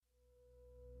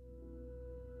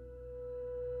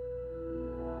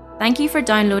Thank you for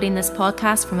downloading this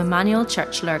podcast from Emmanuel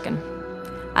Church Lurgan.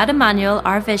 At Emmanuel,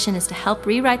 our vision is to help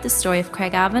rewrite the story of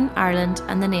Craigavon, Ireland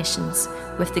and the nations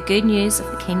with the good news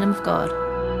of the Kingdom of God.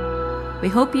 We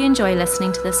hope you enjoy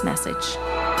listening to this message.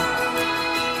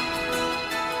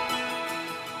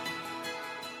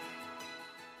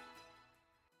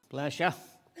 Bless you.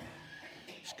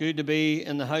 It's good to be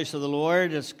in the house of the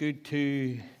Lord. It's good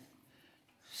to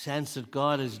sense that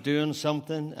God is doing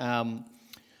something.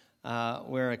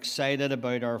 We're excited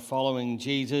about our following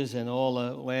Jesus in all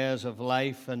the ways of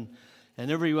life and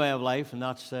in every way of life, and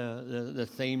that's the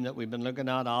theme that we've been looking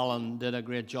at. Alan did a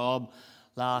great job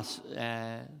last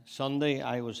Sunday.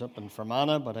 I was up in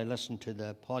Fermanagh, but I listened to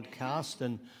the podcast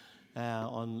and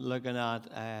on looking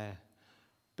at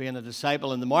being a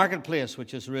disciple in the marketplace,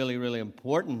 which is really, really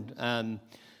important. And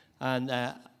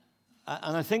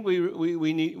I think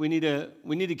we need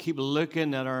to keep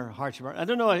looking at our hearts. I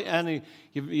don't know,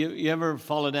 you ever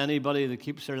followed anybody that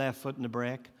keeps their left foot in the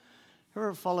brake?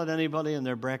 Ever followed anybody and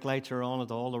their brake lights are on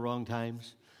at all the wrong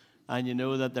times? And you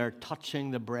know that they're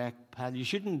touching the brake pad. You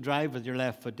shouldn't drive with your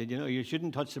left foot, did you know? You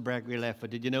shouldn't touch the brake with your left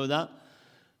foot. Did you know that?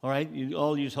 All right,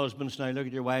 all you husbands now, look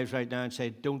at your wives right now and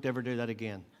say, don't ever do that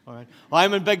again. All right,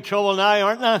 I'm in big trouble now,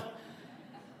 aren't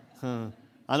I?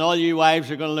 And all you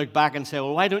wives are going to look back and say,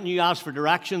 well, why don't you ask for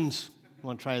directions? You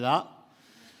want to try that?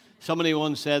 Somebody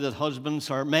once said that husbands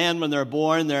or men, when they're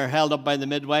born, they're held up by the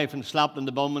midwife and slapped in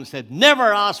the bum and said,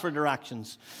 never ask for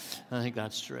directions. I think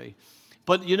that's true.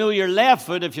 But, you know, your left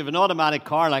foot, if you have an automatic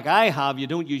car like I have, you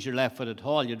don't use your left foot at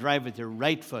all. You drive with your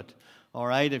right foot, all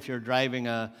right? If you're driving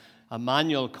a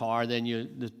manual car, then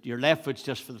your left foot's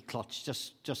just for the clutch,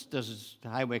 just this is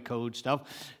highway code stuff,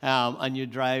 and you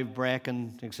drive brake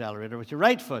and accelerator with your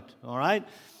right foot, all right?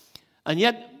 And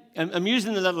yet, I'm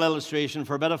using the little illustration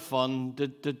for a bit of fun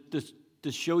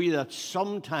to show you that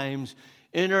sometimes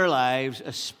in our lives,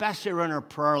 especially in our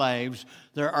prayer lives,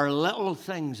 there are little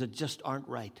things that just aren't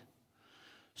right.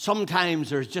 Sometimes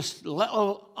there's just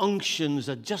little unctions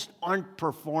that just aren't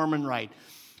performing right.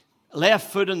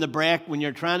 Left foot in the brake when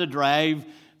you're trying to drive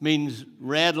means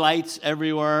red lights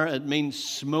everywhere. It means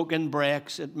smoking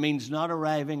brakes. It means not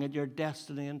arriving at your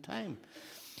destiny in time.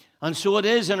 And so it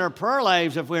is in our prayer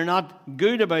lives if we're not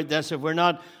good about this, if we're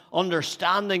not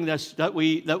understanding this, that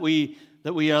we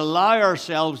allow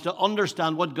ourselves to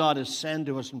understand what God is saying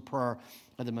to us in prayer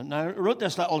at the minute. Now, I wrote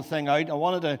this little thing out. I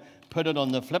wanted to put it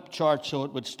on the flip chart so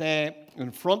it would stay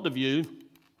in front of you,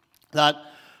 that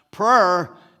prayer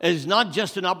is not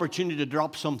just an opportunity to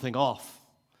drop something off,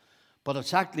 but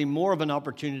it's actually more of an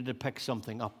opportunity to pick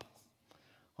something up.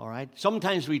 All right?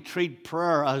 Sometimes we treat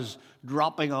prayer as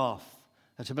dropping off.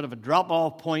 It's a bit of a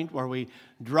drop-off point where we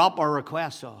drop our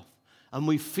requests off. And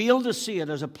we fail to see it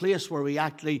as a place where we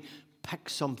actually pick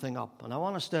something up. And I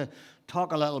want us to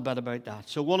talk a little bit about that.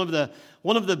 So one of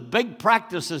the big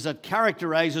practices that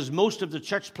characterizes most of the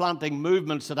church planting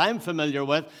movements that I'm familiar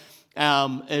with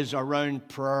is around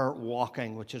prayer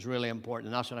walking, which is really important.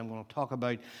 And that's what I'm going to talk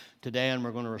about today, and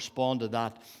we're going to respond to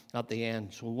that at the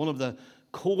end. So one of the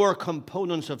core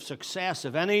components of success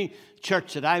of any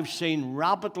church that I've seen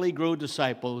rapidly grow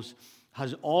disciples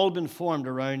has all been formed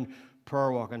around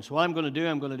prayer walking. So what I'm going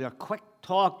to do a quick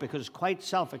talk because it's quite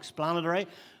self-explanatory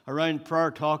around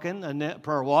prayer walking, and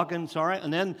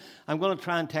then I'm going to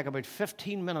try and take about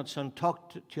 15 minutes and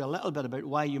talk to you a little bit about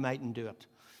why you mightn't do it.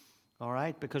 All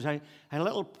right, because I had a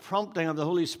little prompting of the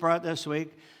Holy Spirit this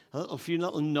week, a few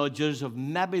little nudges of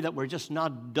maybe that we're just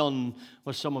not done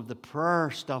with some of the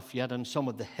prayer stuff yet and some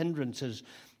of the hindrances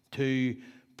to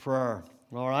prayer.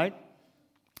 All right,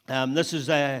 this is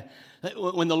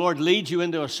when the Lord leads you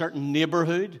into a certain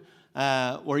neighborhood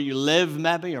where you live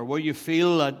maybe, or where you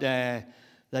feel that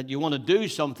you want to do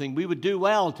something. We would do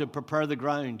well to prepare the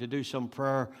ground to do some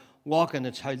prayer walking.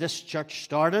 It's how this church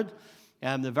started.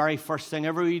 The very first thing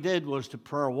ever we did was to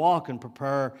prayer walk and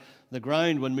prepare the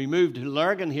ground. When we moved to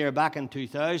Lurgan here back in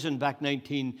 2000, back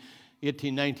 19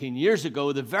 years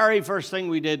ago, the very first thing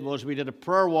we did was we did a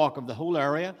prayer walk of the whole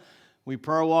area. We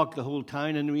prayer walked the whole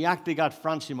town, and we actually got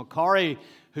Francie McCorry,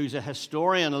 who's a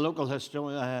historian, a local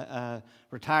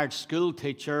retired school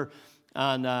teacher,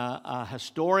 and a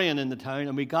historian in the town,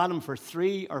 and we got him for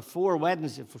 3 or 4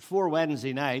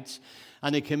 Wednesday nights.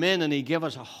 And he came in and he gave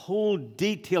us a whole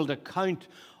detailed account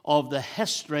of the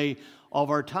history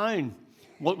of our town.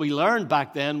 What we learned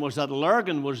back then was that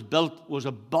Lurgan was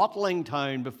a bottling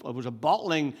town. It was a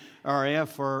bottling area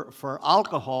for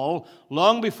alcohol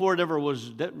long before it ever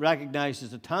was recognized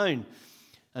as a town.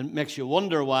 And it makes you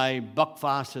wonder why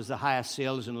Buckfast has the highest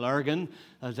sales in Lurgan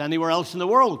as anywhere else in the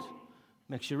world.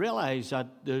 Makes you realize that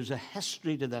there's a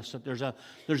history to this, that there's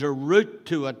a root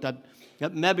to it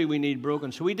that maybe we need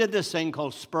broken. So we did this thing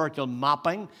called spiritual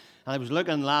mapping. And I was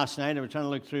looking last night, I was trying to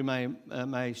look through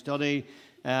my study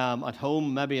at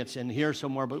home. Maybe it's in here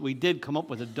somewhere, but we did come up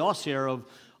with a dossier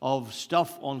of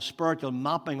stuff on spiritual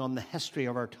mapping on the history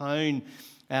of our town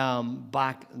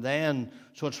back then.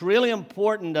 So it's really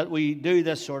important that we do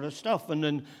this sort of stuff. And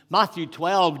in Matthew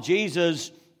 12,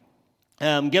 Jesus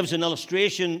gives an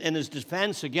illustration in his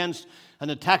defense against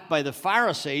an attack by the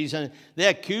Pharisees, and they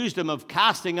accused him of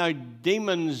casting out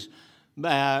devils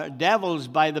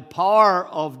by the power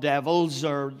of devils,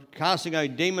 or casting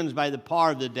out demons by the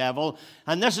power of the devil.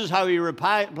 And this is how he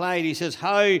replied. He says,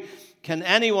 "How can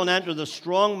anyone enter the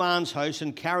strong man's house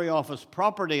and carry off his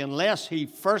property unless he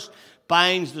first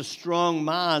binds the strong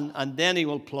man, and then he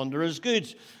will plunder his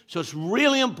goods?" So it's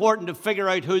really important to figure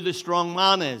out who the strong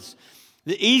man is.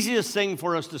 The easiest thing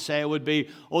for us to say would be,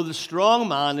 oh, the strong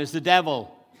man is the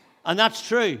devil. And that's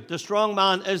true. The strong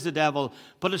man is the devil.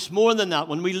 But it's more than that.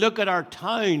 When we look at our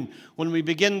town, when we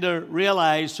begin to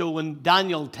realize, so in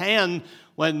Daniel 10,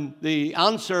 when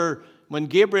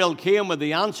Gabriel came with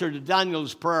the answer to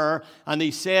Daniel's prayer, and he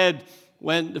said,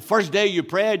 when the first day you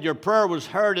prayed, your prayer was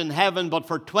heard in heaven, but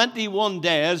for 21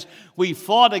 days we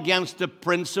fought against the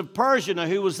prince of Persia. Now,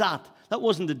 who was that? That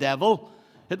wasn't the devil.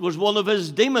 It was one of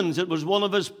his demons. It was one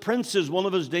of his princes, one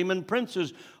of his demon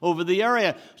princes over the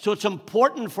area. So it's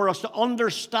important for us to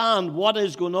understand what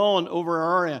is going on over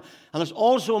our area. And it's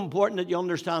also important that you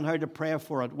understand how to pray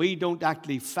for it. We don't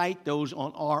actually fight those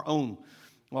on our own.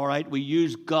 All right? We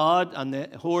use God and the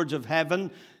hordes of heaven,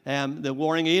 the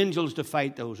warring angels, to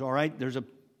fight those. All right?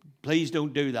 Please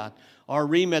don't do that. Our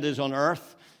remit is on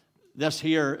earth. This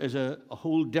here is a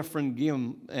whole different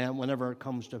game whenever it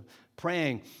comes to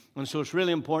praying. And so it's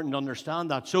really important to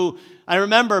understand that. So I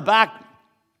remember back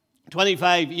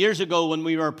 25 years ago when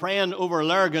we were praying over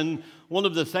Lurgan, one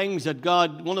of the pictures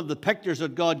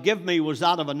that God gave me was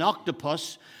that of an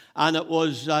octopus. And it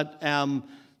was that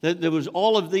there was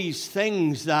all of these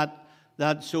things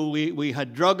so we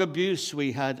had drug abuse,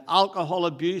 we had alcohol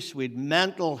abuse, we had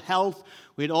mental health,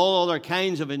 we had all other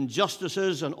kinds of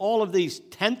injustices, and all of these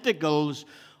tentacles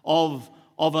of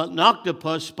an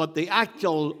octopus, but the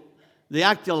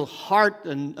actual heart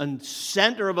and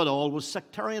center of it all was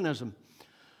sectarianism.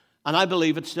 And I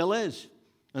believe it still is.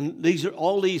 And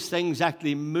all these things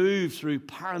actually move through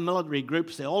paramilitary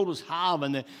groups. They always have,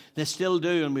 and they still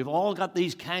do. And we've all got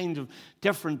these kinds of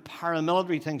different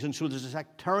paramilitary things. And so there's a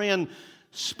sectarian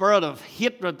spirit of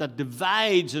hatred that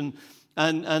divides. And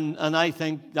I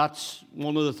think that's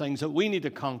one of the things that we need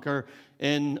to conquer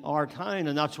in our town.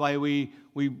 And that's why we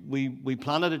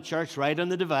planted a church right on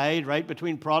the divide, right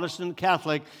between Protestant and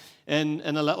Catholic, in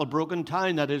a little broken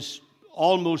town that is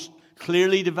almost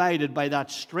clearly divided by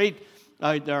that street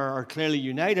out there, or clearly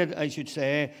united, I should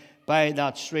say, by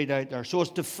that street out there. So it's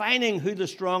defining who the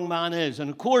strong man is. And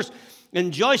of course,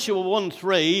 in Joshua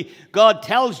 1:3, God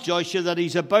tells Joshua that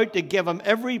he's about to give him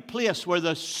every place where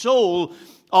the sole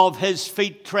of his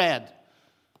feet tread.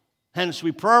 Hence,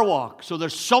 we prayer walk. So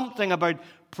there's something about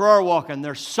prayer walking.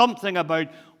 There's something about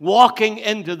walking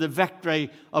into the victory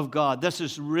of God. This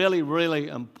is really, really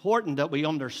important that we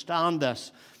understand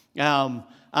this.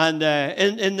 And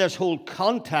in this whole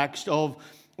context of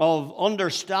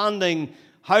understanding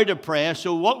how to pray,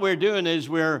 so what we're doing is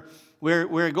we're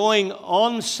going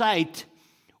on site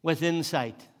with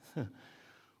insight.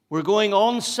 We're going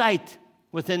on site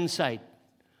with insight.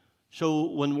 So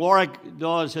when Warwick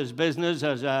does his business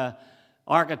as an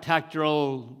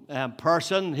architectural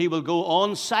person, he will go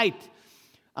on site.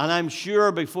 And I'm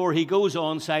sure before he goes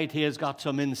on site, he has got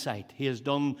some insight. He has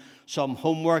done some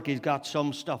homework. He's got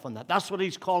some stuff on that. That's what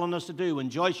he's calling us to do. When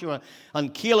Joshua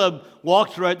and Caleb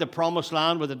walked throughout the promised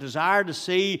land with a desire to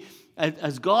see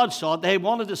as God saw it, they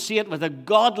wanted to see it with a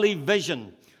godly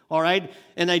vision. All right?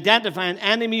 In identifying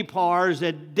enemy powers,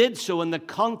 they did so in the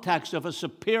context of a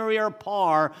superior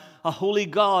power, a holy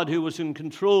God who was in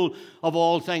control of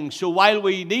all things. So while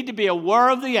we need to be aware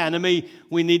of the enemy,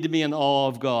 we need to be in awe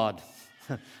of God.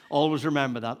 Always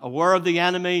remember that. Aware of the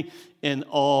enemy, in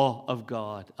awe of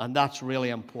God. And that's really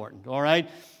important. All right?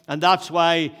 And that's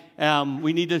why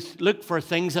we need to look for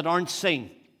things that aren't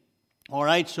seen. All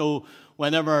right? So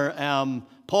whenever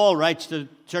Paul writes to the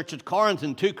church at Corinth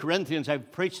in 2 Corinthians,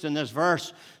 I've preached in this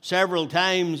verse several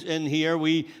times in here,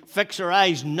 we fix our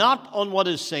eyes not on what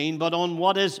is seen, but on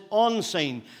what is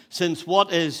unseen. Since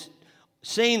what is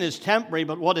seen is temporary,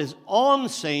 but what is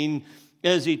unseen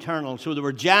is eternal. So there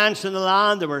were giants in the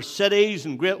land, there were cities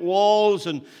and great walls,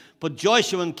 but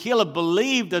Joshua and Caleb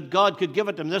believed that God could give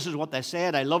it to them. This is what they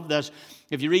said. I love this.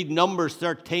 If you read Numbers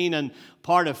 13 and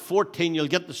part of 14, you'll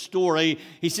get the story.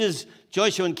 He says,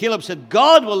 Joshua and Caleb said,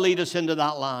 God will lead us into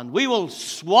that land. We will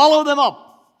swallow them up.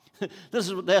 This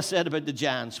is what they said about the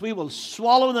giants. We will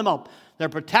swallow them up. Their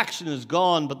protection is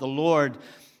gone, but the Lord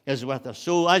is with us.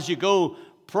 So as you go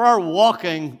prayer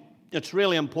walking, it's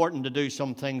really important to do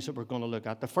some things that we're going to look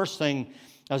at. The first thing,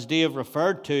 as Dave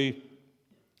referred to,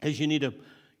 is you need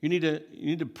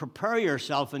to prepare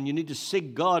yourself, and you need to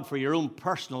seek God for your own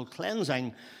personal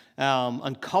cleansing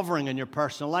and covering in your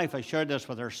personal life. I shared this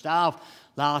with our staff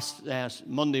last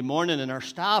Monday morning in our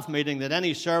staff meeting, that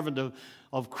any servant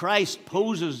of Christ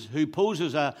who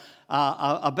poses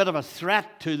a bit of a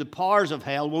threat to the powers of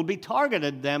hell will be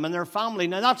targeted, them and their family.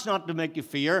 Now, that's not to make you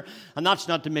fear, and that's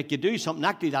not to make you do something.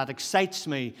 Actually, that excites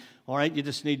me. All right, you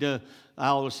just need to, I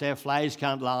always say, flies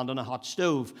can't land on a hot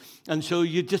stove. And so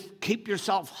you just keep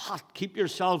yourself hot, keep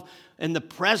yourself in the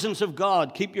presence of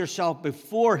God, keep yourself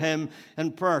before Him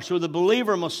in prayer. So the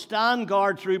believer must stand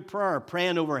guard through prayer,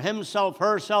 praying over himself,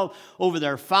 herself, over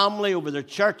their family, over their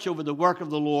church, over the work of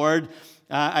the Lord.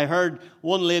 I heard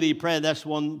one lady pray this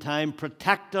one time: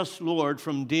 protect us, Lord,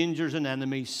 from dangers and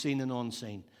enemies seen and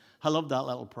unseen. I love that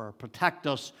little prayer. Protect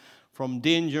us from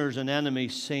dangers and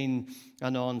enemies seen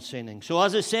and unseen. So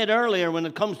as I said earlier, when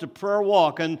it comes to prayer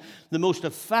walking, the most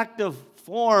effective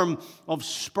form of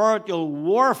spiritual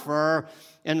warfare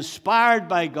inspired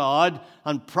by God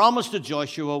and promised to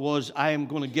Joshua was, I am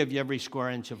going to give you every square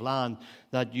inch of land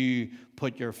that you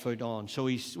put your foot on. So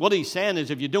what he's saying is,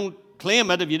 if you don't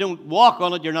claim it, if you don't walk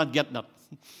on it, you're not getting it.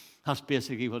 That's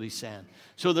basically what he's saying.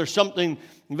 So there's something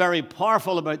very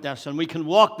powerful about this, and we can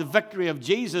walk the victory of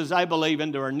Jesus, I believe,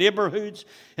 into our neighborhoods,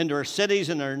 into our cities,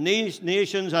 and our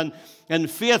nations. And in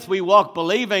faith, we walk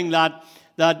believing that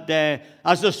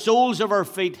as the soles of our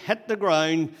feet hit the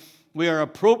ground, we are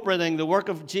appropriating the work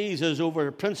of Jesus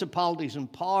over principalities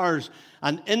and powers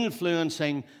and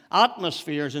influencing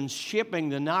atmospheres and shaping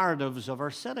the narratives of our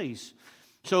cities.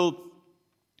 So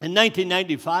in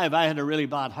 1995, I had a really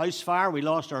bad house fire. We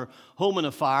lost our home in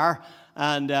a fire,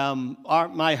 and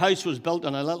my house was built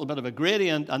on a little bit of a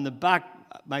gradient, and the back,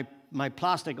 my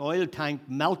plastic oil tank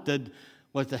melted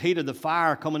with the heat of the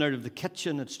fire coming out of the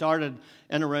kitchen. It started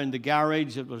in around the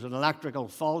garage. It was an electrical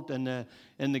fault in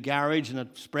the garage, and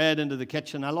it spread into the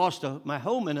kitchen. I lost my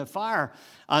home in a fire,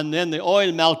 and then the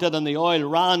oil melted, and the oil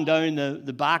ran down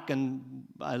the back, and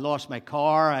I lost my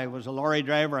car. I was a lorry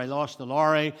driver. I lost the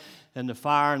lorry in the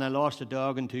fire, and I lost a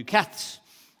dog and 2 cats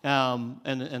in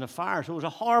a fire. So it was a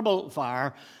horrible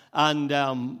fire, and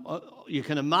you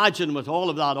can imagine with all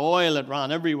of that oil that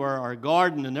ran everywhere, our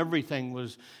garden and everything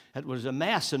was a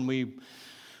mess. And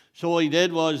so what he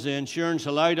did was, the insurance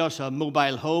allowed us a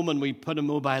mobile home, and we put a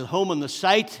mobile home on the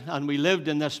site, and we lived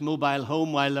in this mobile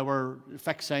home while they were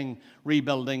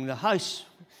rebuilding the house.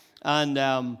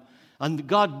 And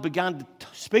God began to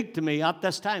speak to me at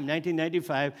this time,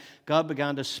 1995. God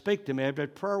began to speak to me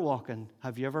about prayer walking.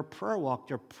 Have you ever prayer walked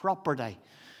your property?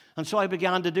 And so I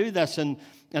began to do this, and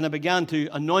I began to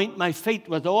anoint my feet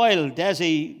with oil.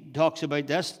 Desi talks about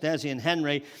this, Desi and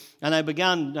Henry. And I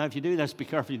began, now if you do this, be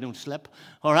careful you don't slip,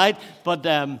 all right? But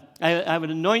I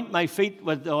would anoint my feet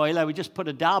with oil. I would just put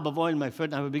a dab of oil in my foot,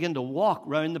 and I would begin to walk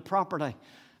around the property.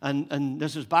 And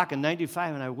this was back in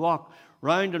 95, and I walked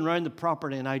round and round the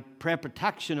property, and I'd pray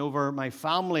protection over my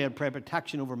family. I'd pray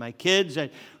protection over my kids.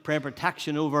 I'd pray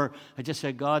protection over, I just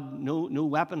said, God, no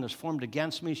weapon that's formed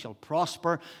against me shall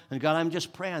prosper. And God, I'm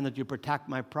just praying that you protect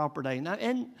my property. Now,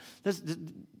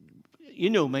 you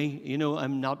know me. You know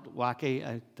I'm not wacky.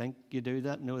 I think you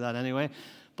know that anyway.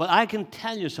 But I can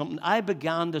tell you something. I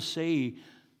began to see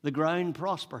the ground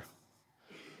prosper.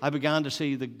 I began to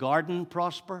see the garden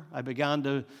prosper.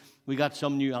 We got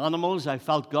some new animals. I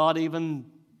felt God even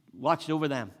watched over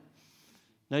them.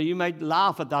 Now, you might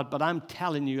laugh at that, but I'm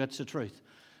telling you it's the truth.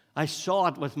 I saw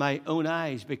it with my own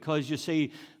eyes, because, you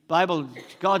see,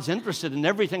 God's interested in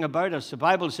everything about us. The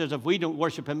Bible says if we don't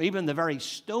worship Him, even the very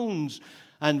stones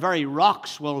and very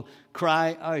rocks will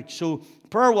cry out. So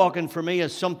prayer walking for me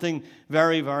is something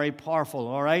very, very powerful,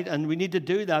 all right? And we need to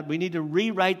do that. We need to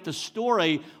rewrite the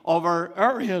story of our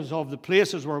areas, of the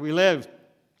places where we live.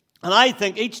 And I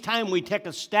think each time we take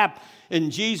a step in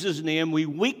Jesus' name, we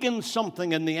weaken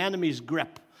something in the enemy's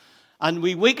grip. And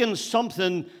we weaken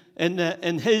something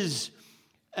in his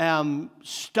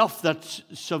stuff that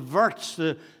subverts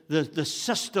the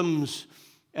systems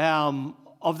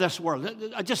of this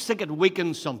world. I just think it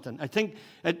weakens something. I think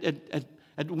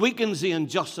It weakens the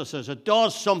injustices. It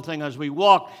does something as we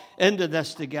walk into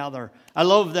this together. I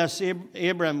love this.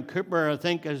 Abraham Cooper, I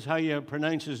think is how you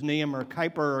pronounce his name, or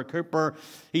Kuiper or Cooper.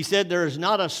 He said, there is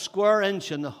not a square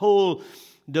inch in the whole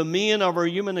domain of our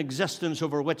human existence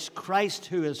over which Christ,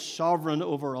 who is sovereign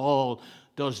over all,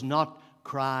 does not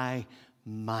cry,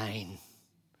 mine.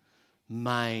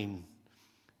 Mine.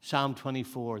 Psalm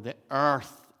 24, the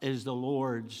earth is the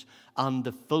Lord's and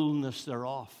the fullness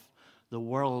thereof, the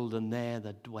world and they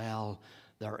that dwell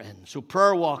therein. So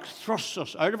prayer walk thrusts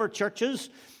us out of our churches,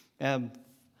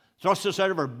 thrusts us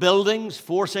out of our buildings,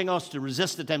 forcing us to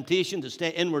resist the temptation to stay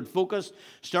inward focused,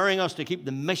 stirring us to keep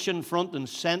the mission front and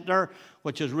center,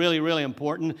 which is really, really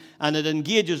important. And it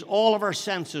engages all of our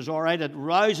senses, all right? It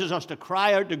rouses us to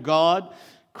cry out to God,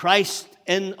 Christ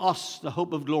in us, the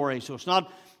hope of glory. So it's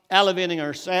not elevating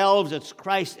ourselves, it's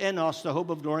Christ in us, the hope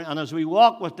of glory. And as we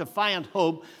walk with defiant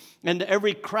hope into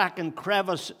every crack and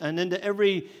crevice and into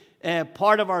every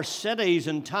part of our cities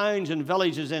and towns and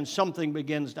villages, then something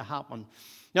begins to happen.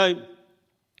 Now,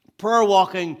 prayer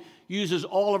walking uses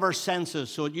all of our senses.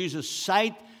 So it uses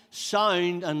sight,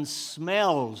 sound, and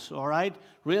smells, all right?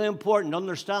 Really important to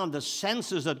understand the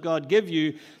senses that God give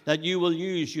you that you will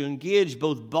use. You engage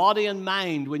both body and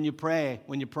mind when you pray,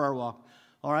 when you prayer walk.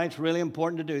 All right, it's really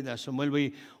important to do this. And when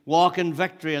we walk in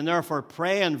victory and therefore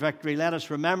pray in victory, let us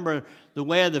remember the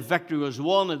way the victory was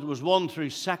won. It was won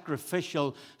through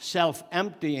sacrificial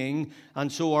self-emptying.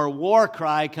 And so our war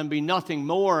cry can be nothing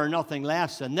more or nothing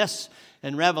less than this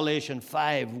in Revelation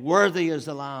 5. Worthy is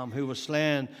the Lamb who was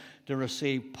slain to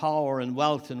receive power and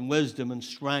wealth and wisdom and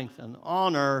strength and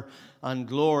honor and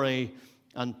glory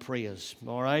and praise.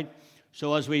 All right?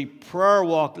 So as we prayer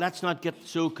walk, let's not get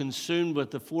so consumed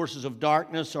with the forces of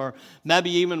darkness, or maybe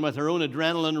even with our own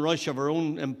adrenaline rush of our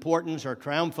own importance or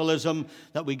triumphalism,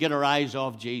 that we get our eyes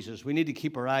off Jesus. We need to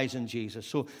keep our eyes on Jesus.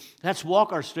 So let's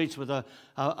walk our streets with a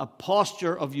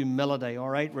posture of humility, all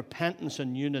right, repentance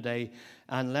and unity,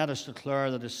 and let us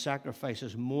declare that His sacrifice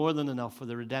is more than enough for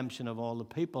the redemption of all the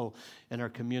people in our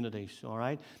communities, all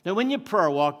right? Now, when you prayer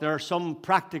walk, there are some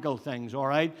practical things, all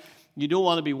right? You don't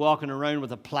want to be walking around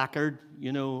with a placard,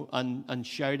 you know, and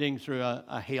shouting through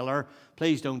a hailer.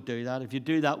 Please don't do that. If you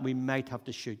do that, we might have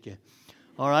to shoot you.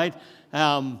 All right?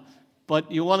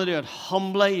 But you want to do it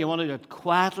humbly. You want to do it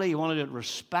quietly. You want to do it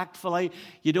respectfully.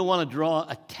 You don't want to draw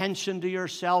attention to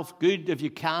yourself. Good, if you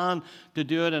can, to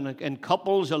do it in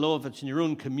couples, although if it's in your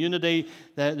own community,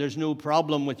 there's no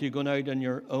problem with you going out on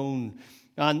your own.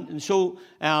 And so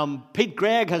Pete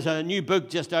Greig has a new book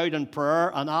just out on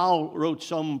prayer, and Al wrote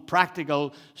some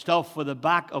practical stuff for the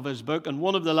back of his book. And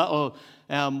one of the little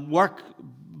work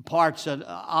parts that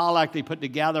Al actually put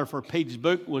together for Pete's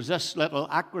book was this little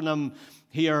acronym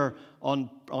here on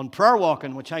prayer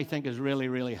walking, which I think is really,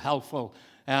 really helpful.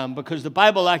 Because the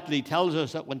Bible actually tells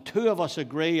us that when two of us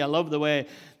agree, I love the way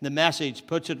the Message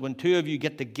puts it, when two of you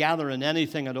get together in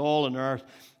anything at all on earth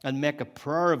and make a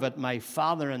prayer of it, my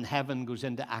Father in heaven goes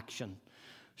into action.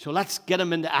 So let's get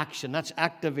him into action. Let's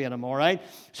activate him, all right?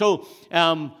 So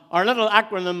our little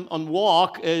acronym on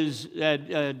walk is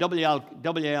WLK,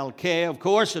 of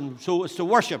course, and so it's to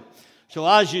worship. So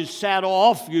as you set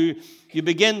off, you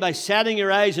begin by setting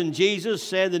your eyes on Jesus,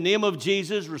 say the name of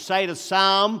Jesus, recite a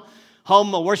psalm,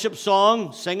 hum a worship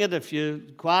song, sing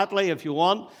it quietly if you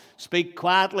want, speak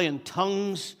quietly in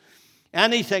tongues,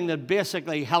 anything that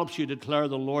basically helps you declare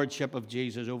the lordship of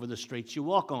Jesus over the streets you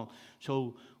walk on.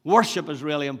 So worship is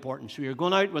really important. So you're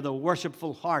going out with a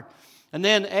worshipful heart. And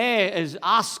then A is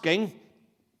asking,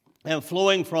 and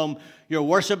flowing from your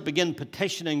worship, begin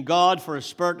petitioning God for a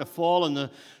spirit to fall in the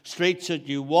streets that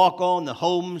you walk on, the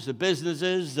homes, the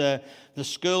businesses, the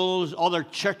schools, other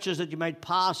churches that you might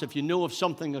pass. If you know of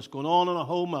something that's going on in a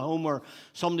home where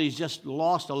somebody's just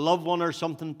lost a loved one or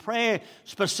something, pray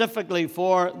specifically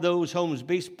for those homes.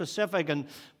 Be specific and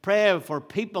pray for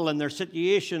people and their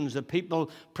situations.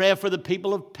 Pray for the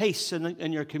people of peace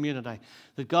in your community.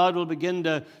 That God will begin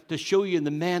to show you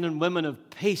the men and women of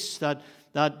peace that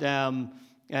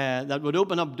would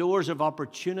open up doors of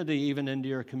opportunity even into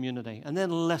your community. And then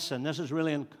listen. This is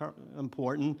really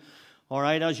important. All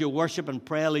right, as you worship and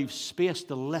pray, leave space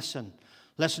to listen.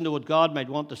 Listen to what God might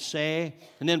want to say,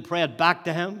 and then pray it back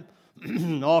to Him.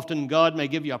 Often God may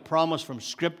give you a promise from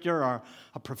Scripture or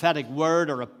a prophetic word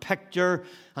or a picture,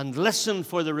 and listen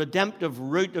for the redemptive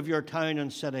root of your town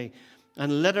and city,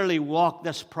 and literally walk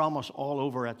this promise all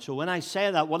over it. So when I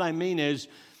say that, what I mean is,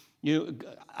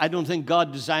 I don't think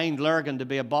God designed Lurgan to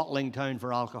be a bottling town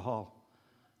for alcohol.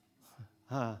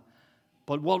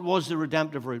 But what was the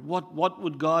redemptive root? What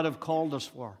would God have called us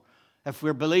for? If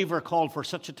we're believer called for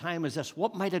such a time as this,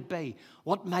 what might it be?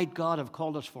 What might God have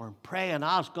called us for? And pray and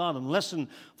ask God and listen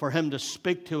for Him to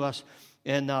speak to us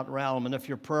in that realm. And if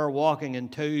you're prayer walking in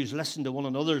twos, listen to one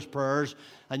another's prayers,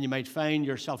 and you might find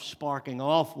yourself sparking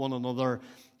off one another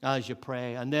as you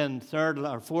pray. And then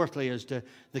fourthly is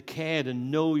the cad and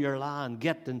know your land.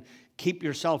 Get and keep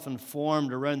yourself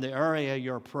informed around the area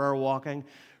you're prayer walking.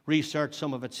 Research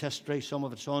some of its history, some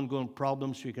of its ongoing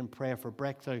problems, so you can pray for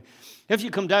breakthrough. If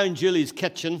you come down Julie's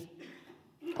Kitchen,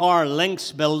 our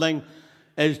Links building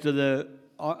is to the.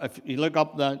 If you look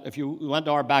up if you went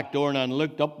to our back door now and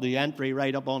looked up the entry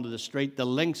right up onto the street, the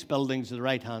Links building's to the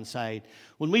right hand side.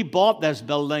 When we bought this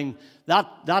building,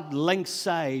 that Links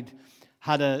side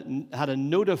had a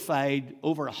notified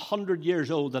over 100 years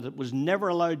old that it was never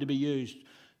allowed to be used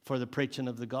for the preaching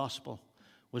of the gospel.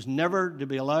 Was never to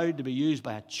be allowed to be used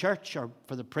by a church or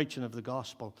for the preaching of the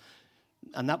gospel.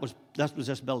 And that was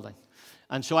this building.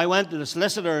 And so I went to the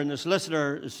solicitor, and the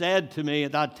solicitor said to me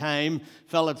at that time,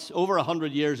 Phil, it's over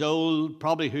 100 years old,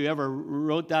 probably whoever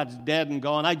wrote that's dead and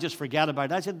gone, I just forget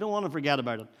about it. I said, don't want to forget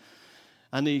about it.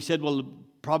 And he said, well,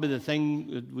 probably the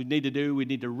thing we need to do, we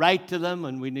need to write to them,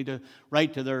 and we need to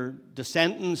write to their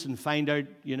descendants and find out,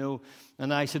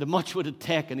 And I said, how much would it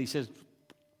take? And he says,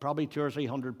 probably £200 or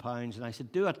 £300. And I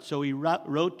said, do it. So he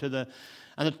wrote to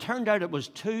and it turned out it was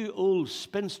two old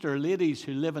spinster ladies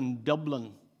who live in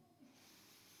Dublin.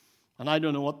 And I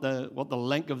don't know what the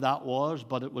link of that was,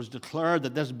 but it was declared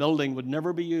that this building would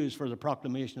never be used for the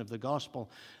proclamation of the gospel.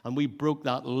 And we broke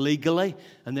that legally,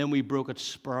 and then we broke it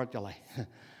spiritually.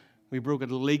 We broke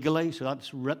it legally, so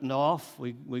that's written off.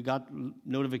 We got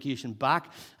notification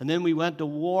back. And then we went to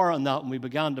war on that, and we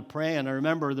began to pray. And I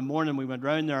remember the morning we went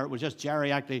round there, it was just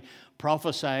Jerry actually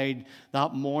prophesied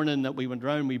that morning that we went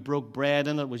round. We broke bread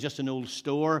in it. It was just an old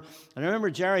store. And I remember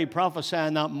Jerry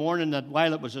prophesying that morning that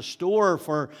while it was a store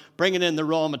for bringing in the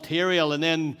raw material and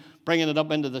then bringing it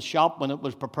up into the shop when it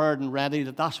was prepared and ready,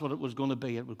 that's what it was going to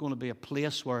be. It was going to be a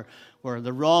place where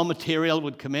the raw material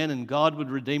would come in and God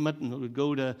would redeem it, and it would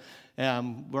go to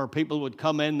where people would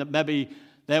come in that maybe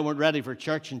they weren't ready for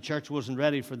church and church wasn't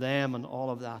ready for them and all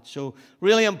of that. So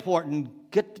really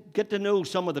important, get to know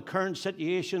some of the current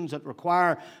situations that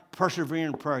require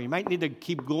persevering prayer. You might need to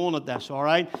keep going at this, all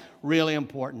right? Really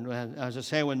important. As I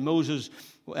say, when Moses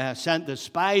sent the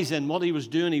spies in, what he was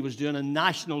doing a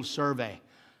national survey.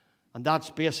 And that's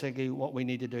basically what we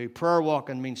need to do. Prayer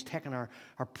walking means taking our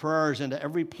prayers into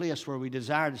every place where we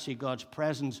desire to see God's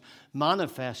presence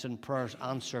manifest and prayers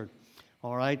answered.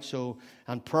 All right,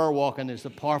 and prayer walking is the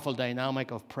powerful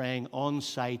dynamic of praying on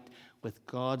site with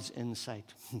God's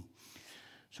insight.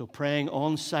 So praying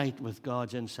on site with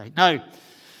God's insight. Now,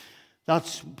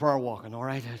 that's prayer walking, all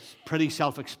right? It's pretty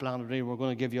self-explanatory. We're going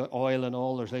to give you oil and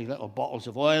all. There's like little bottles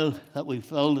of oil that we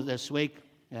filled this week.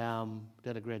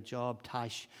 Did a great job.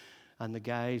 Tash and the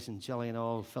guys and Gillian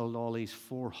all filled all these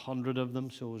 400 of them.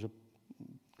 So it was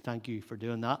thank you for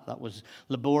doing that. That was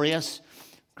laborious.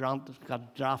 Grant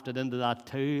got drafted into that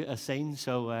too, a scene.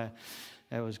 So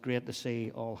it was great to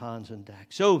see all hands on deck.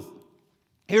 So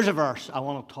here's a verse I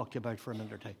want to talk to you about for a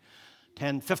minute or two.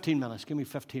 10, 15 minutes. Give me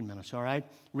 15 minutes, all right?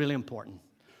 Really important.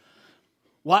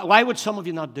 Why would some of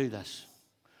you not do this?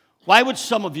 Why would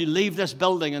some of you leave this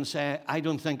building and say, I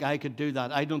don't think I could do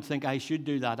that. I don't think I should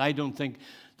do that. I don't think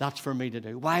that's for me to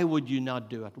do. Why would you not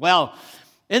do it? Well,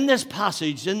 in this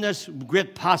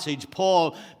great passage,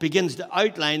 Paul begins to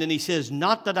outline, and he says,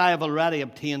 not that I have already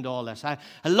obtained all this. I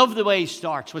love the way he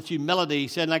starts with humility. He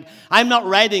said, I'm not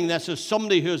writing this as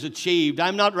somebody who has achieved.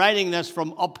 I'm not writing this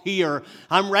from up here.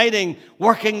 I'm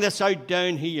working this out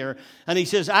down here. And he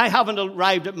says, I haven't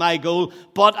arrived at my goal,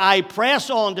 but I press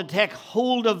on to take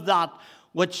hold of that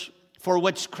for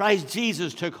which Christ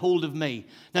Jesus took hold of me.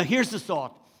 Now, here's the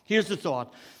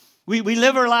thought. We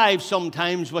live our lives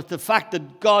sometimes with the fact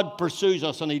that God pursues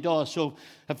us, and He does. So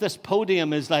if this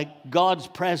podium is like God's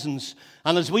presence,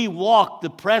 and as we walk, the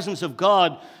presence of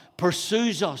God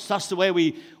pursues us. That's the way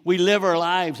we live our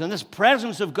lives. And this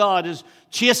presence of God is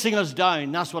chasing us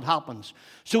down. That's what happens.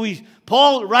 So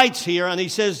Paul writes here, and he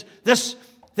says, this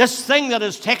thing that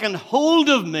has taken hold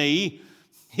of me,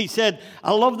 he said,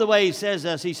 I love the way he says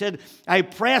this. He said, I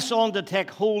press on to take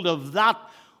hold of that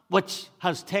which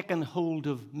has taken hold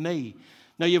of me.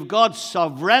 Now, you've God's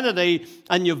sovereignty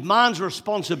and you've man's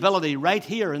responsibility right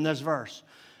here in this verse.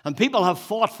 And people have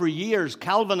fought for years.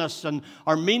 Calvinists and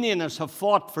Arminianists have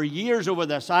fought for years over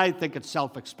this. I think it's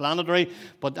self-explanatory,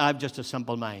 but I have just a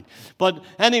simple mind. But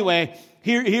anyway,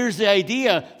 here's the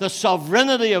idea. The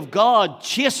sovereignty of God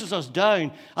chases us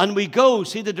down, and we go.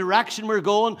 See the direction we're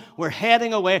going? We're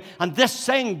heading away. And this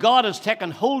thing, God has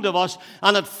taken hold of us,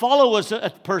 and it follows us,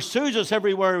 it pursues us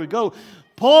everywhere we go.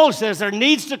 Paul says there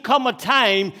needs to come a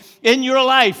time in your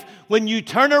life when you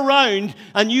turn around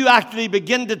and you actually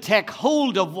begin to take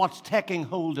hold of what's taking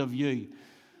hold of you.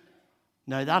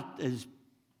 Now that is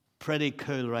pretty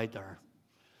cool right there.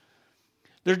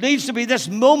 There needs to be this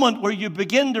moment where you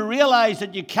begin to realize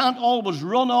that you can't always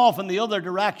run off in the other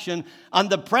direction, and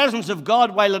the presence of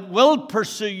God, while it will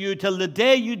pursue you till the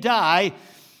day you die,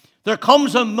 there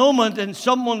comes a moment in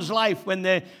someone's life when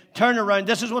they turn around.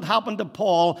 This is what happened to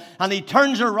Paul. And he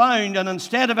turns around, and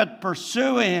instead of it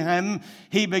pursuing him,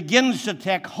 he begins to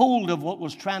take hold of what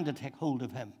was trying to take hold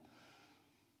of him.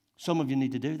 Some of you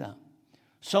need to do that.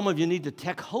 Some of you need to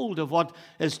take hold of what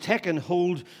is taking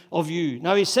hold of you.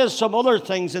 Now, he says some other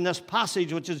things in this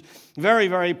passage which is very,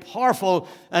 very powerful,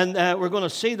 and we're going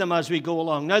to see them as we go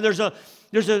along. Now, there's an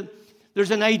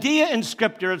idea in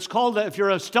Scripture. It's called, if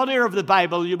you're a studier of the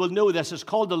Bible, you will know this. It's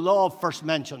called the law of first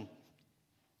mention.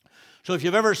 So if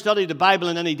you've ever studied the Bible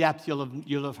in any depth,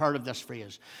 you'll have heard of this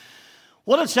phrase.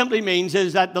 What it simply means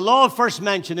is that the law of first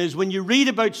mention is when you read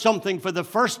about something for the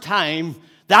first time,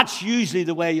 that's usually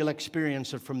the way you'll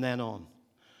experience it from then on.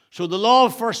 So the law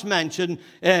of first mention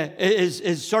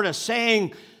is sort of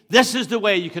saying, this is the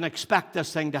way you can expect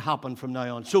this thing to happen from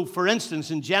now on. So, for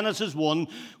instance, in Genesis 1,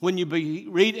 when you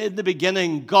read in the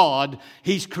beginning, God,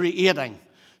 He's creating.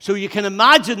 So you can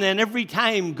imagine then every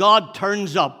time God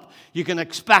turns up, you can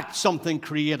expect something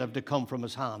creative to come from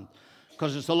His hand,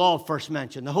 because it's the law of first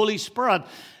mention. The Holy Spirit,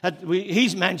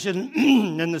 He's mentioned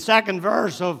in the second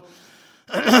verse of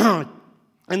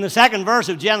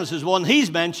Genesis 1.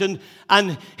 He's mentioned,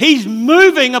 and He's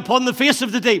moving upon the face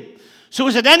of the deep. So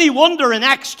is it any wonder in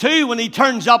Acts 2 when He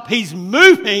turns up, He's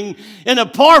moving in a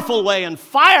powerful way, and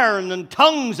fire and in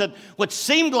tongues that which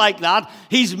seemed like that.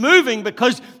 He's moving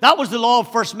because that was the law of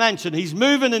first mention. He's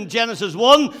moving in Genesis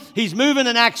 1. He's moving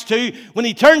in Acts 2. When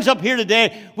He turns up here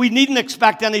today, we needn't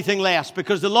expect anything less,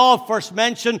 because the law of first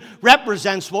mention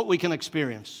represents what we can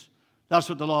experience. That's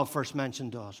what the law of first mention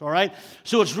does, all right?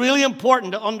 So it's really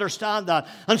important to understand that.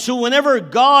 And so whenever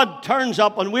God turns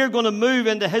up and we're going to move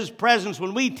into His presence,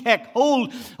 when we take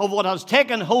hold of what has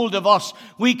taken hold of us,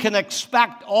 we can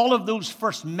expect all of those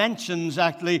first mentions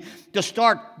actually to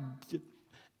start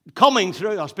coming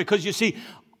through us. Because you see,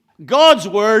 God's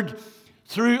word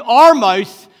through our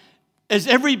mouth is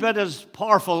every bit as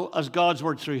powerful as God's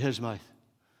word through His mouth.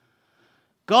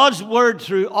 God's word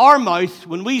through our mouth,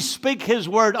 when we speak His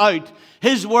word out,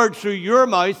 His word through your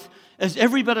mouth is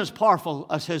every bit as powerful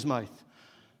as His mouth,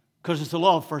 because it's the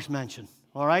law of first mention,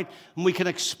 all right? And we can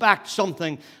expect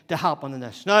something to happen in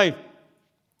this. Now,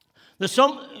 then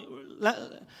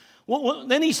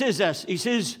he says this. He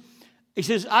says,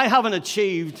 I haven't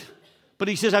achieved, but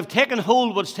he says, I've taken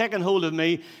hold what's taken hold of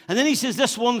me. And then he says,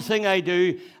 this one thing I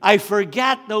do, I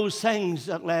forget those things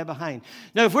that lay behind.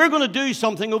 Now, if we're going to do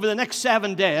something over the next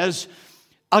 7 days,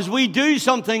 as we do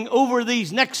something over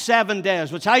these next 7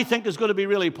 days, which I think is going to be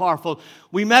really powerful,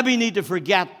 we maybe need to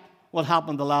forget what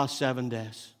happened the last 7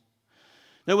 days.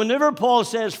 Now, whenever Paul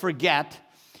says forget,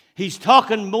 he's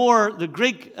talking more, the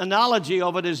Greek analogy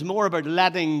of it is more about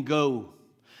letting go.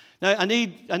 Now, I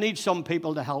need some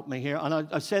people to help me here. And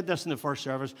I said this in the first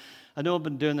service. I know I've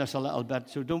been doing this a little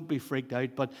bit, so don't be freaked out.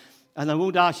 And I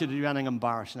won't ask you to do anything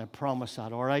embarrassing. I promise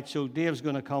that, all right? So Dave's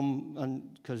going to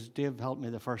come, because Dave helped me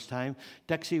the first time.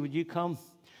 Dixie, would you come?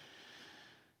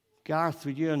 Garth,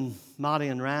 would you and Matty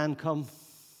and Ryan come?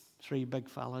 3 big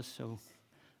fellas, so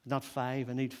not 5.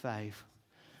 I need 5.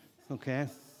 Okay?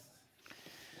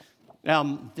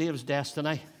 Dave's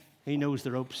destiny. He knows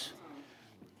the ropes.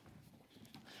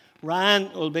 Ryan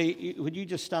would you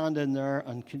just stand in there,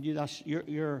 and can you,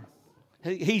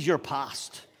 he's your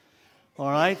past, all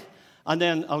right? And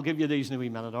then I'll give you these in a wee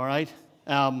minute, all right?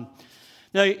 Now,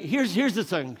 here's the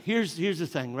thing. Here's the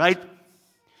thing, right?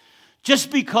 Just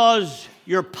because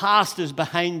your past is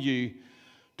behind you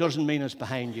doesn't mean it's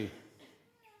behind you.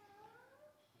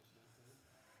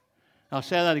 I'll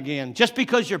say that again. Just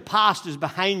because your past is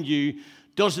behind you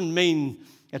doesn't mean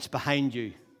it's behind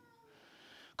you.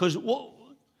 Because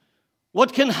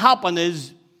what can happen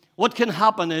is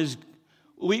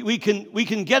we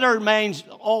can get our minds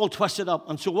all twisted up.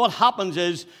 And so what happens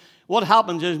is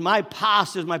my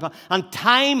past is my past. And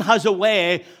time has a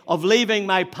way of leaving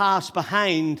my past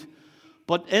behind,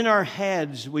 but in our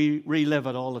heads we relive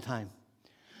it all the time.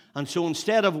 And so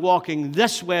instead of walking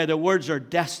this way towards our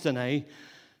destiny,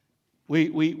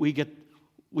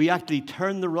 we actually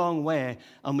turn the wrong way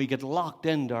and we get locked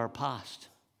into our past.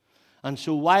 And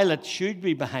so while it should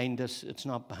be behind us, it's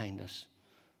not behind us.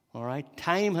 All right?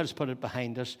 Time has put it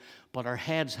behind us, but our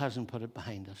heads hasn't put it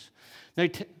behind us. Now,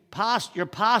 your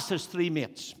past has three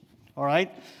mates. All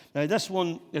right? Now, this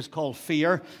one is called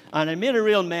fear. And I made a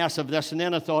real mess of this, and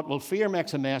then I thought, well, fear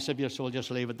makes a mess of you, so we'll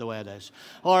just leave it the way it is.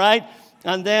 All right?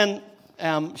 And then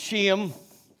shame,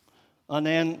 and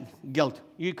then guilt.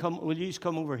 Will you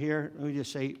come over here? Will you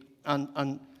say,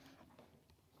 and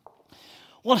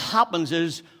what happens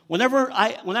is, whenever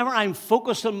I'm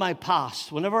focused on my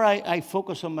past, whenever I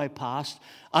focus on my past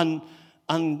and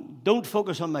don't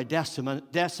focus on my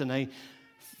destiny,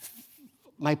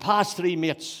 my past three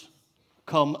mates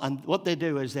come, and what they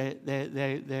do is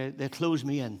they close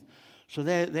me in. So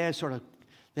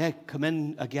they come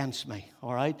in against me,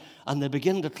 all right? And they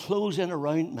begin to close in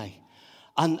around me.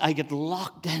 And I get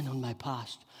locked in on my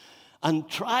past. And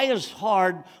try as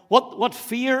hard, what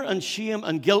fear and shame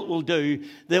and guilt will do,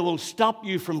 they will stop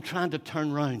you from trying to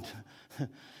turn round.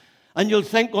 And you'll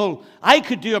think, well, I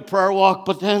could do a prayer walk,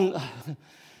 but then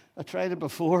I tried it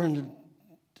before and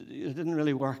it didn't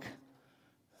really work.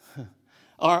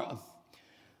 Or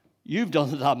you've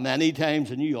done that many times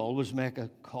and you always make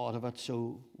a cod of it,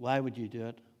 so why would you do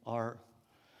it? Or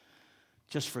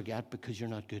just forget because you're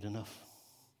not good enough.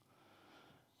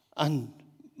 And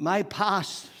my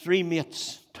past three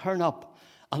mates turn up,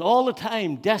 and all the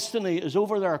time destiny is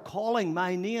over there calling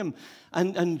my name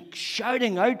and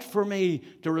shouting out for me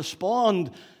to respond.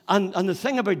 And the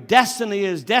thing about destiny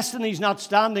is destiny's not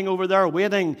standing over there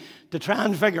waiting to try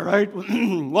and figure out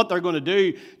what they're going to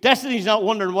do. Destiny's not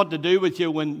wondering what to do with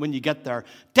you when you get there.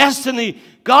 Destiny,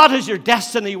 God has your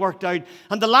destiny worked out.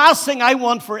 And the last thing I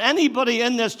want for anybody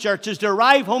in this church is to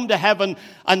arrive home to heaven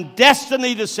and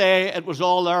destiny to say it was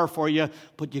all there for you,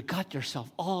 but you got yourself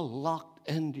all locked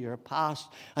into your past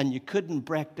and you couldn't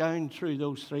break down through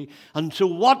those three. And so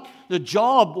what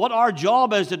our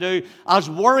job is to do as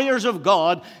warriors of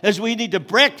God is we need to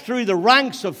break through the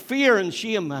ranks of fear and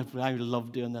shame. I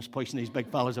love doing this, pushing these big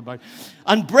fellas about,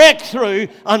 and break through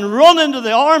and run into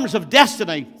the arms of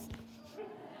destiny.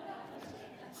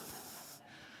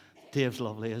 Dave's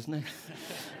lovely, isn't he?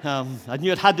 I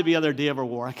knew it had to be either Dave or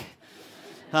Warwick.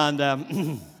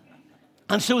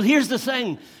 And so here's the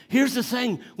thing.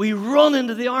 We run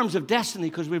into the arms of destiny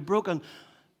because we've broken.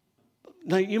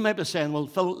 Now, you might be saying, well,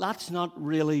 Phil, that's not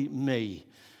really me.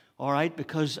 All right?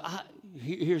 Because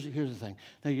here's the thing.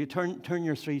 Now, you turn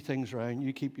your three things around.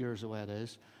 You keep yours the way it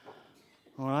is.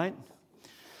 All right?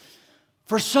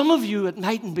 For some of you, it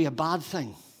mightn't be a bad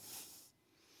thing.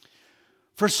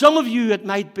 For some of you, it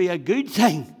might be a good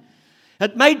thing.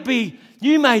 It might be,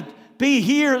 you might be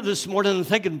here this morning and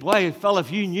thinking, boy, Phil,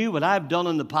 if you knew what I've done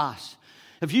in the past.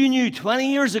 If you knew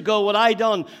 20 years ago what I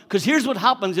done. Because here's what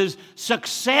happens is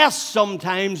success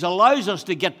sometimes allows us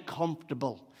to get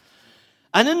comfortable.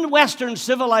 And in Western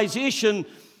civilization,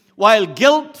 while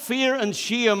guilt, fear, and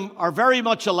shame are very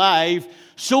much alive,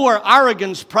 so are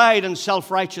arrogance, pride, and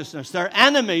self-righteousness. They're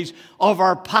enemies of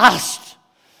our past.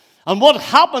 And what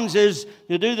happens is,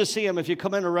 you do the same if you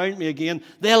come in around me again,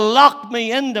 they lock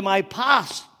me into my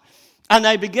past. And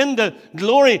I begin to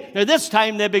glory. Now this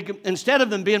time, instead of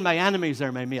them being my enemies,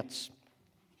 they're my mates.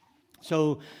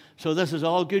 So this is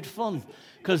all good fun.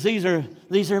 Because these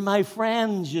are my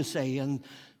friends, you see. And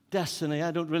destiny,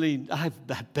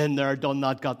 I've been there, done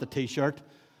that, got the T-shirt.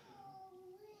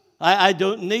 I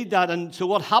don't need that. And so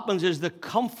what happens is the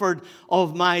comfort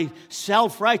of my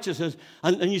self-righteousness.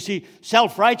 And you see,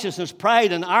 self-righteousness,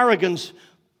 pride, and arrogance,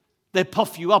 they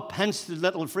puff you up. Hence the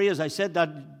little phrase I said, that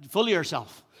full of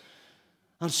yourself.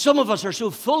 And some of us are so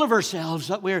full of ourselves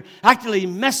that we're actually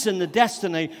missing the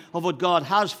destiny of what God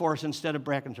has for us instead of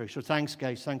breaking through. So thanks,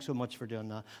 guys. Thanks so much for doing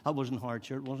that. That wasn't hard,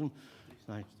 sure it wasn't?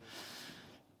 Nice.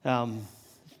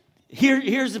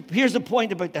 Here's the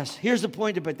point about this. Here's the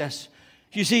point about this.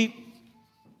 You see,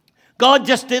 God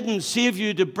just didn't save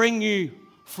you to bring you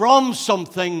from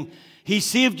something. He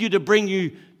saved you to bring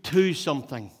you to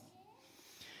something.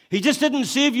 He just didn't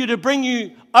save you to bring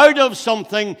you out of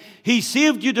something. He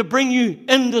saved you to bring you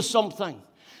into something.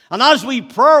 And as we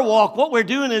prayer walk, what we're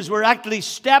doing is we're actually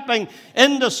stepping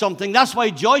into something. That's why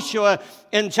Joshua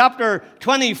in chapter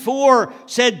 24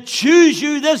 said, choose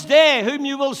you this day whom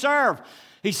you will serve.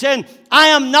 He said, I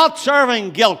am not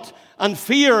serving guilt and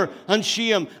fear and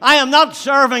shame. I am not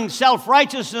serving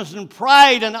self-righteousness and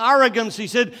pride and arrogance. He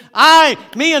said,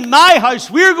 me and my house,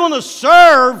 we're going to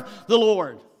serve the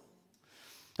Lord.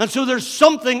 And so there's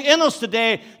something in us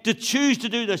today to choose to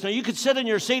do this. Now, you could sit in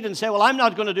your seat and say, well, I'm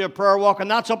not going to do a prayer walk, and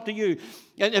that's up to you.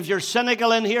 And if you're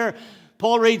cynical in here,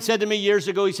 Paul Reed said to me years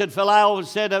ago, he said, Phil, I always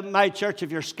said at my church,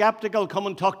 if you're skeptical, come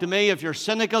and talk to me. If you're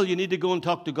cynical, you need to go and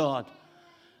talk to God.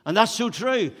 And that's so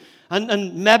true.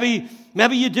 And maybe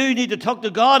you do need to talk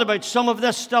to God about some of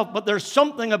this stuff, but there's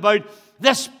something about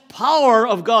this power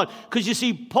of God. Because you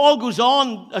see, Paul goes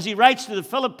on as he writes to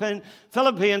the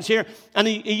Philippians here, and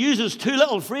he uses two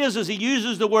little phrases. He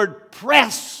uses the word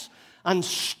press and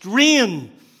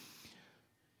strain.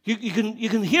 You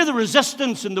can hear the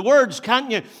resistance in the words,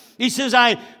 can't you? He says,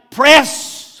 I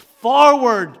press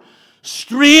forward,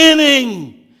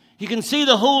 straining. You can see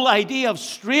the whole idea of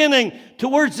straining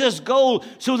towards this goal.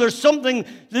 So there's something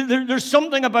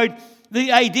about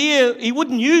the idea. He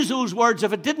wouldn't use those words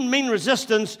if it didn't mean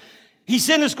resistance. He's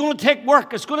saying it's going to take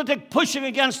work. It's going to take pushing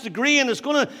against the grain.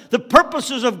 The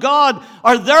purposes of God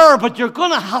are there, but you're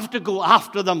going to have to go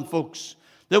after them, folks.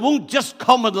 They won't just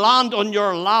come and land on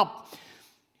your lap.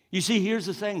 You see, here's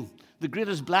the thing. The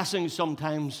greatest blessings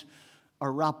sometimes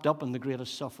are wrapped up in the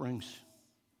greatest sufferings.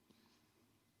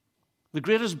 The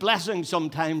greatest blessings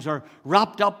sometimes are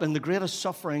wrapped up in the greatest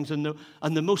sufferings and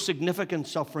the most significant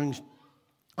sufferings.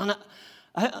 And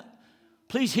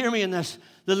please hear me in this.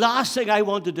 The last thing I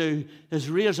want to do is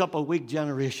raise up a weak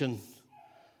generation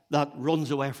that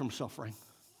runs away from suffering.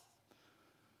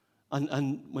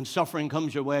 And when suffering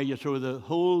comes your way, you throw the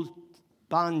whole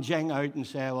banjing out and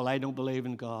say, well, I don't believe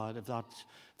in God, if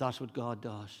that's what God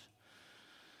does.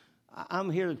 I'm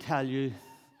here to tell you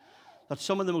that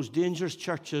some of the most dangerous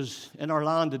churches in our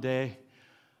land today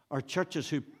are churches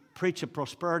who preach a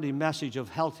prosperity message of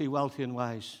healthy, wealthy, and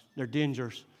wise. They're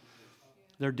dangerous.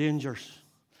 They're dangerous.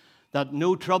 That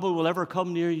no trouble will ever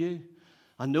come near you,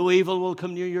 and no evil will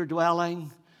come near your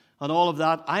dwelling, and all of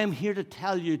that. I am here to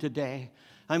tell you today.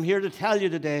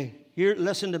 Here,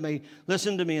 listen to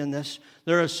me in this.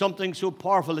 There is something so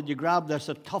powerful that you grab this,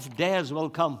 that tough days will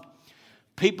come.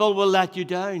 People will let you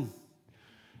down.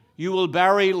 You will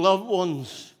bury loved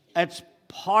ones. It's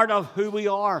part of who we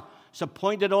are. It's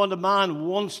appointed unto man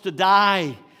once to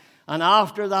die. And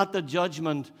after that, the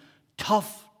judgment.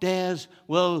 Tough days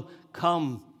will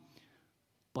come.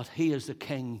 But he is the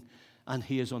king, and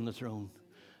he is on the throne.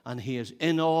 And he is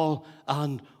in all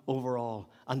and over all.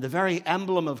 And the very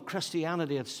emblem of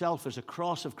Christianity itself is a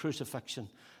cross of crucifixion.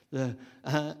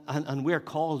 And we're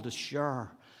called to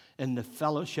share in the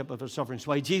fellowship of his suffering. That's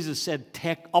why Jesus said,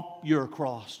 take up your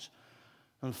cross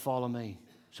and follow me.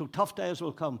 So tough days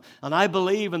will come. And I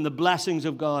believe in the blessings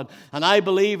of God. And I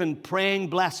believe in praying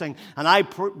blessing. And I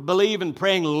believe in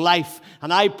praying life.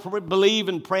 And I believe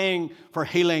in praying for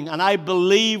healing. And I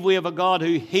believe we have a God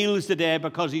who heals today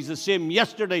because he's the same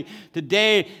yesterday,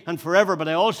 today, and forever. But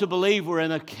I also believe we're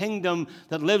in a kingdom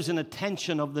that lives in a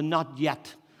tension of the not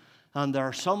yet. And there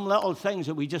are some little things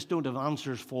that we just don't have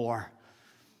answers for.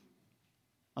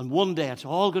 And one day it's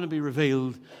all going to be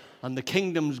revealed. And the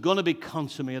kingdom's going to be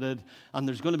consummated, and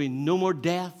there's going to be no more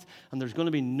death, and there's going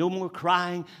to be no more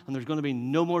crying, and there's going to be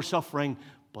no more suffering,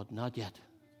 but not yet.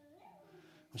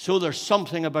 So there's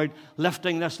something about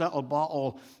lifting this little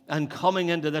bottle and coming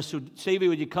into this. So, Stevie,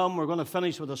 would you come? We're going to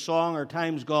finish with a song. Our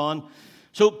time's gone.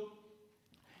 So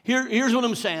here's what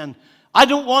I'm saying. I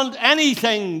don't want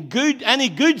anything good, any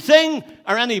good thing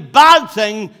or any bad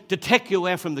thing to take you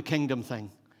away from the kingdom thing.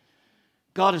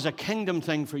 God is a kingdom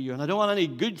thing for you. And I don't want any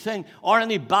good thing or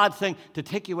any bad thing to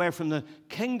take you away from the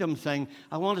kingdom thing.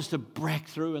 I want us to break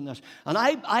through in this. And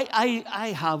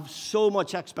I have so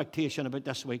much expectation about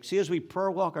this week. See, as we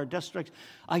prayer walk our districts,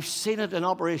 I've seen it in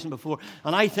operation before.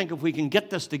 And I think if we can get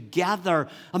this together,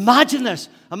 imagine this.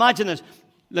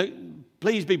 Look,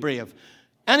 please be brave.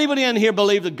 Anybody in here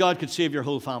believe that God could save your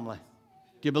whole family?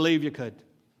 Do you believe you could?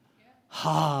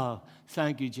 Ah.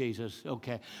 Thank you, Jesus.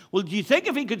 Okay. Well, do you think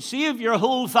if he could save your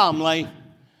whole family,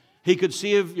 he could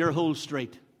save your whole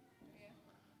street?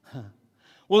 Yeah.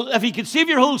 Well, if he could save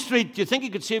your whole street, do you think he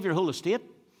could save your whole estate?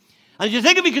 And do you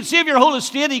think if he could save your whole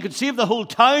estate, he could save the whole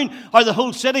town or the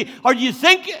whole city? Or do you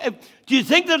think that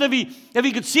if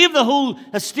he could save the whole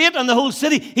estate and the whole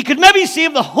city, he could maybe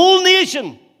save the whole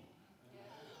nation?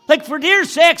 Like, for dear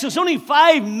sakes, it's only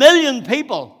 5 million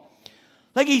people.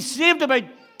 Like, he saved about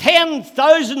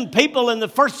 10,000 people in the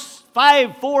first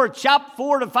 4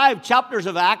 to 5 chapters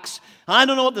of Acts. I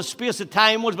don't know what the space of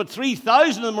time was, but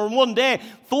 3,000 of them were in one day.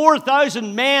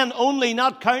 4,000 men only,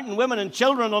 not counting women and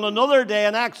children, on another day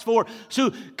in Acts 4.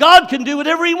 So God can do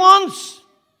whatever he wants.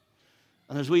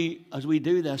 And as we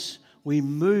do this, we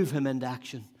move him into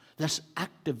action. This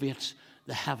activates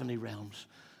the heavenly realms.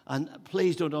 And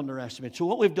please don't underestimate. So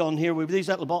what we've done here, we've these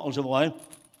little bottles of oil.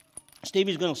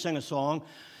 Stevie's going to sing a song.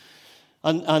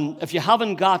 And if you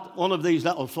haven't got one of these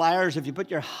little flyers, if you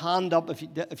put your hand up,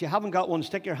 if you haven't got one,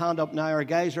 stick your hand up now. Our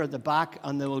guys are at the back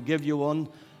and they will give you one.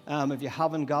 If you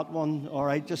haven't got one, all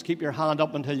right, just keep your hand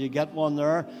up until you get one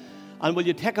there. And will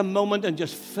you take a moment and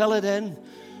just fill it in?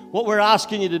 What we're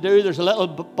asking you to do, there's a little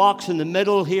box in the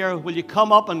middle here. Will you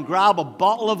come up and grab a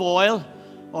bottle of oil,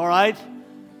 all right,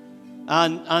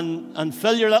 and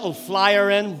fill your little flyer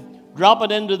in. Drop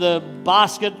it into the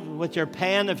basket with your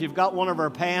pen if you've got one of our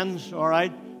pens, all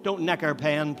right? Don't nick our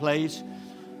pen, please,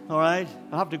 all right?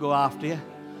 I'll have to go after you.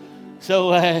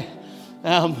 So,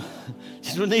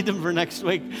 we'll need them for next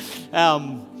week.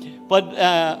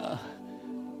 But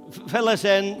fill us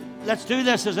in. Let's do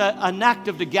this as an act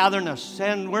of togetherness.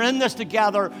 Saying we're in this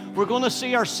together. We're going to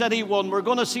see our city won. We're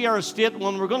going to see our estate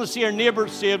won. We're going to see our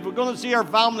neighbours saved. We're going to see our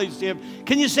families saved.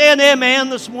 Can you say an amen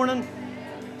this morning?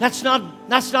 Let's not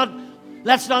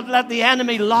let the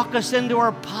enemy lock us into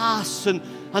our past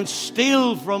and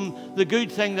steal from the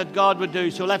good thing that God would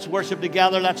do. So let's worship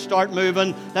together. Let's start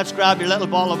moving. Let's grab your little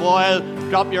ball of oil.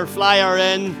 Drop your flyer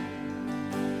in.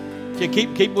 You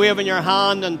keep waving your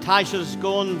hand, and Tasha's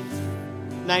going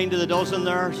 9 to the dozen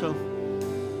there. So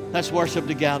let's worship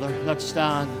together. Let's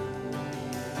stand.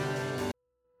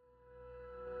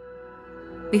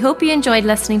 We hope you enjoyed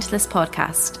listening to this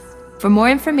podcast. For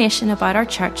more information about our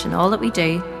church and all that we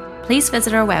do, please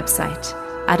visit our website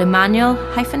at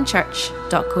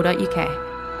emmanuel-church.co.uk.